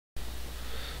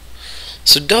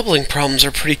So doubling problems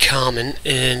are pretty common,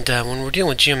 and when we're dealing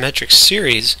with geometric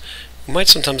series, we might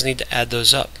sometimes need to add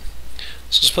those up.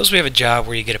 So suppose we have a job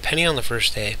where you get a penny on the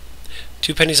first day,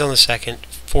 2 pennies on the second,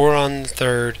 4 on the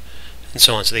third, and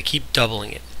so on. So they keep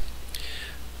doubling it.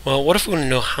 Well, what if we want to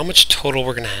know how much total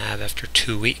we're going to have after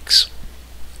 2 weeks?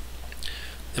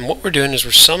 Then what we're doing is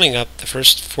we're summing up the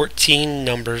first 14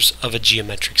 numbers of a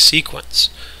geometric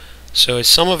sequence. So a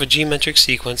sum of a geometric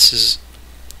sequence is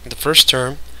the first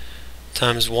term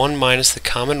times 1 minus the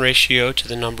common ratio to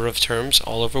the number of terms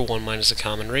all over 1 minus the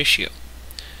common ratio.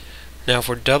 Now if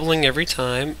we're doubling every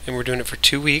time and we're doing it for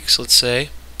 2 weeks, let's say,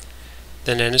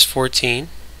 then n is 14.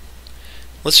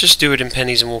 Let's just do it in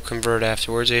pennies and we'll convert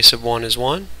afterwards. A sub 1 is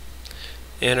 1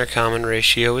 and our common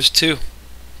ratio is 2.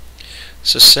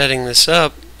 So setting this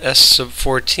up, s sub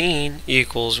 14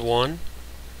 equals 1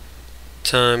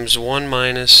 times 1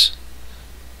 minus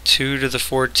 2 to the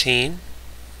 14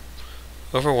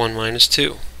 over 1 minus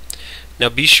 2. Now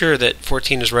be sure that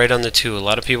 14 is right on the 2. A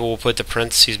lot of people will put the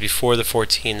parentheses before the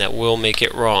 14. That will make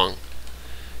it wrong.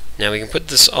 Now we can put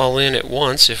this all in at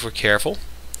once if we're careful,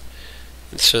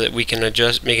 so that we can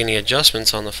make any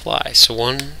adjustments on the fly. So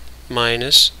 1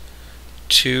 minus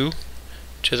 2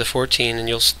 to the 14, and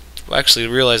you'll actually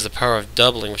realize the power of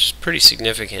doubling, which is pretty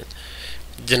significant.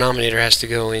 The denominator has to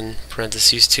go in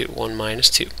parentheses 2, 1 minus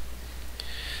 2.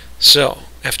 So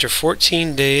after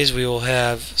 14 days we will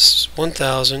have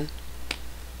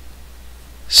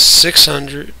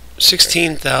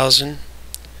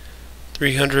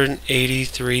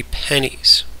 16,383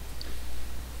 pennies,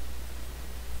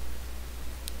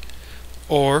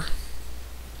 or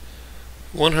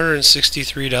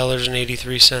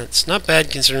 $163.83. Not bad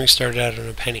considering we started out on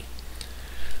a penny.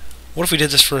 What if we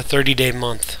did this for a 30-day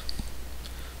month?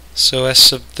 So S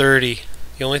sub 30,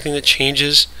 the only thing that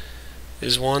changes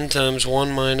is 1 times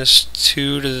 1 minus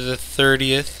 2 to the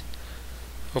 30th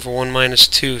over 1 minus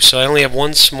 2. So I only have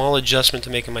one small adjustment to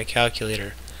make in my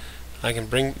calculator. I can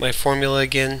bring my formula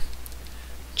again,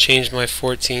 change my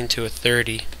 14 to a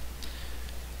 30.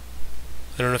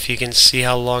 I don't know if you can see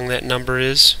how long that number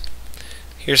is.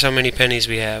 Here's how many pennies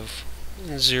we have.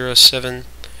 0, 7,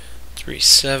 3,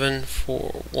 7,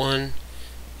 4, 1,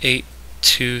 8,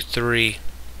 2, 3.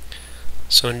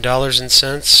 So in dollars and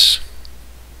cents,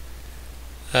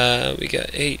 we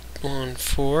got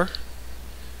 814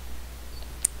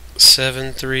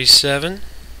 737.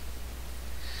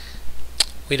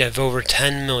 We'd have over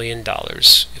 $10 million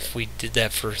if we did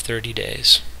that for 30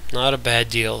 days. Not a bad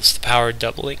deal. It's the power of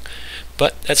doubling.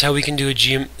 But that's how we can do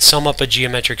sum up a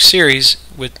geometric series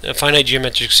with a finite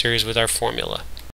geometric series with our formula.